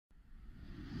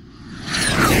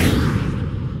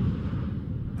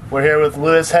We're here with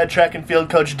Lewis head track and field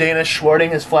coach Dana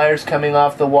Schwarting. His Flyers coming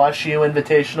off the WashU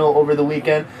Invitational over the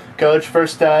weekend. Coach,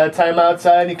 first time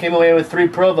outside, you came away with 3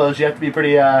 provos. You have to be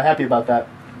pretty happy about that.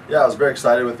 Yeah, I was very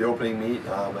excited with the opening meet.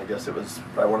 I guess it was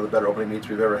probably one of the better opening meets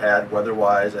we've ever had,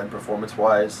 weather-wise and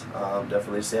performance-wise.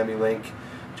 Definitely Sammy Link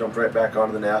jumped right back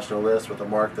onto the national list with a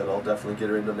mark that'll definitely get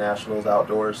her into nationals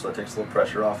outdoors, so that takes a little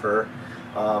pressure off her.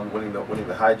 Winning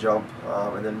the high jump,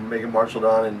 and then Megan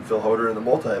Marchildon and Phil Hoder in the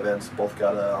multi-events both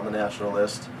got on the national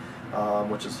list,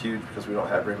 which is huge because we don't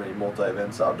have very many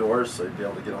multi-events outdoors, so to be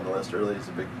able to get on the list early is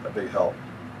a big help.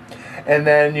 And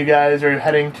then you guys are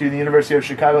heading to the University of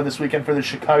Chicago this weekend for the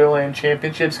Chicagoland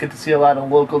Championships. Get to see a lot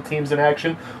of local teams in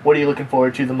action. What are you looking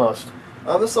forward to the most?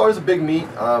 This is always a big meet.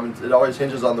 It always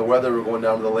hinges on the weather. We're going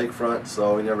down to the lakefront,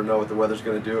 so we never know what the weather's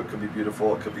going to do. It could be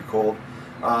beautiful, it could be cold.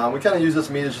 We kind of use this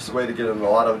meet as just a way to get in a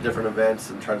lot of different events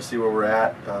and try to see where we're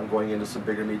at going into some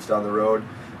bigger meets down the road.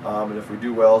 And if we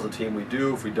do well as a team, we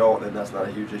do. If we don't, then that's not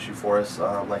a huge issue for us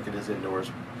like it is indoors.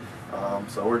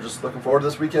 So we're just looking forward to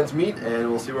this weekend's meet,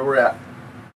 and we'll see where we're at.